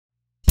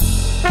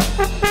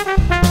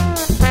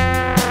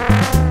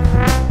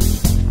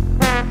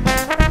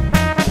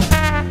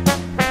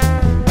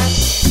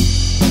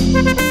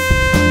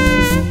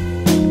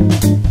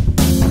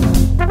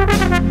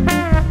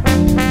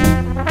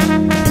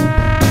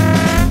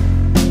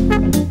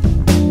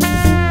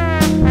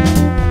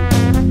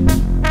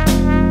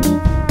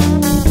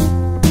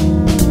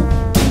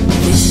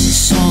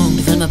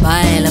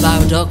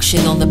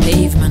Shit on the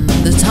pavement,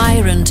 the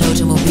tyrant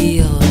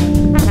automobile.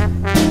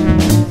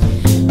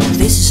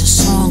 This is a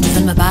song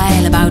driven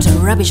mobile about the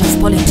rubbish of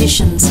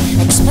politicians,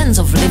 expense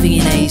of living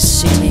in a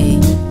city.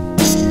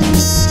 This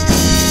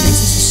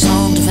is a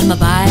song driven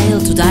mobile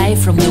to die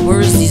from the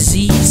worst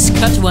disease,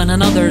 cut one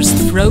another's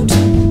throat.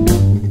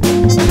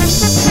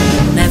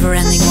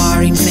 Never-ending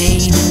war in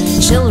vain,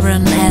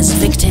 children as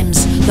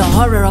victims, the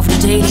horror of the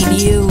daily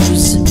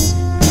news.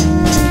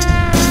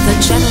 The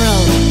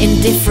general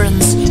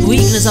indifference,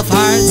 weakness of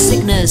heart,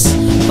 sickness,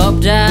 bob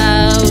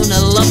down, a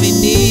love in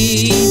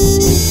need.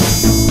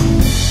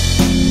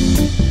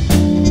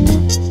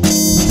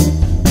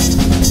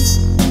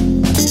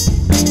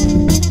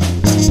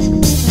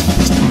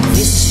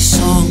 This is a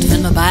song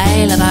driven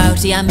mobile about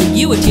the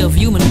ambiguity of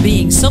human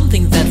beings,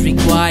 something that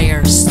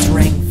requires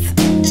strength.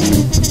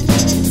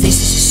 This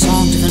is a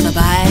song driven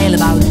mobile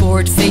about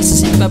bored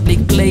faces in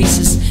public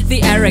places,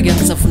 the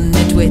arrogance of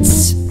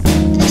nitwits.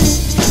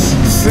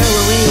 Throw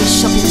away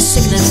shopping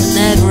sickness,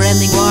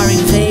 never-ending war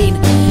in vain,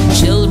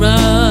 children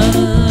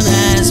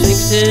as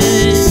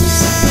victims.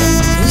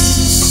 This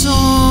is a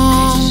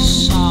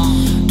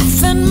song,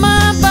 defend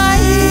my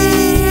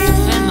body.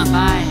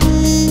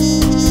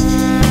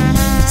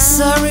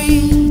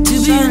 Sorry to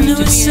be a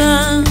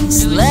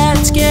nuisance,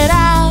 let's get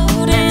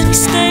out in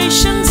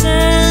Station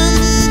Zen.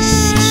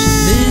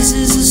 This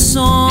is a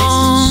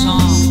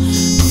song,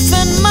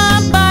 defend my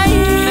body.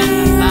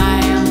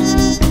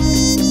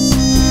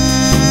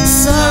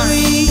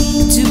 Sorry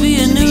to be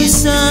a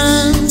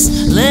nuisance,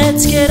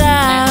 let's get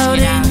out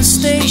in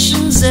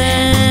Station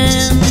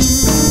Zen.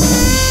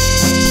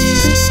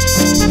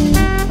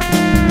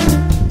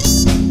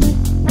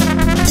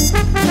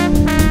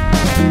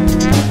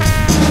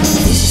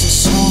 This is a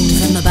song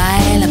driven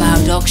mobile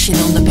about dog shit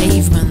on the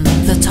pavement,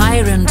 the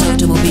tyrant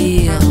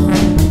automobile.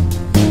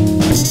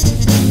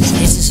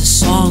 This is a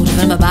song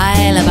driven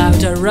mobile about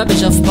the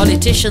rubbish of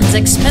politicians,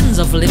 expense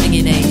of living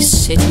in a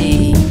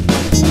city.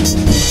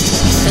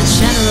 The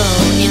general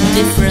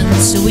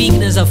indifference,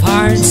 weakness of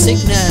heart,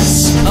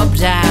 sickness, up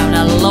down,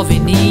 a love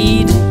in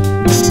need.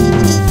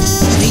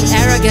 The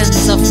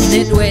arrogance of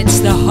nitwits,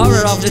 the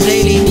horror of the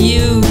daily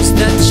news,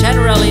 the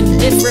general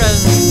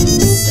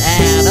indifference,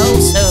 and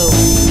also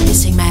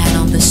missing man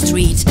on the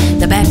street,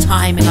 the bad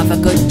timing of a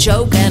good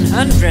joke, and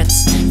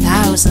hundreds,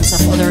 thousands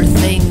of other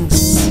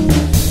things.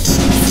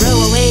 Throw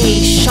away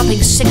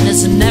shopping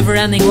sickness and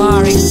never-ending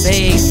war in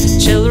vain,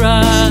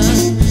 children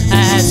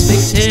as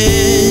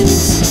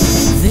victims.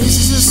 This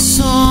is a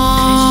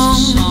song,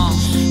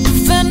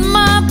 defend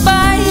my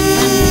body.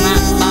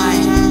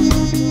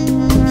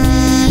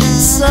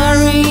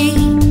 Sorry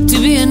to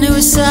be a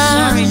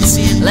nuisance,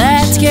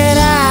 let's get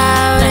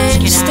out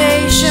in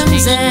Station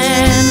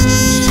Zen.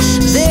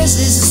 This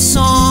is a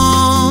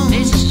song,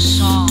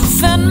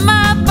 defend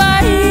my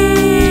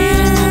body.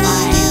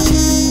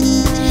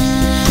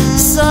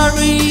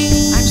 Sorry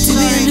to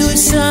be a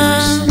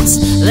nuisance,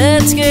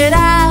 let's get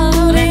out.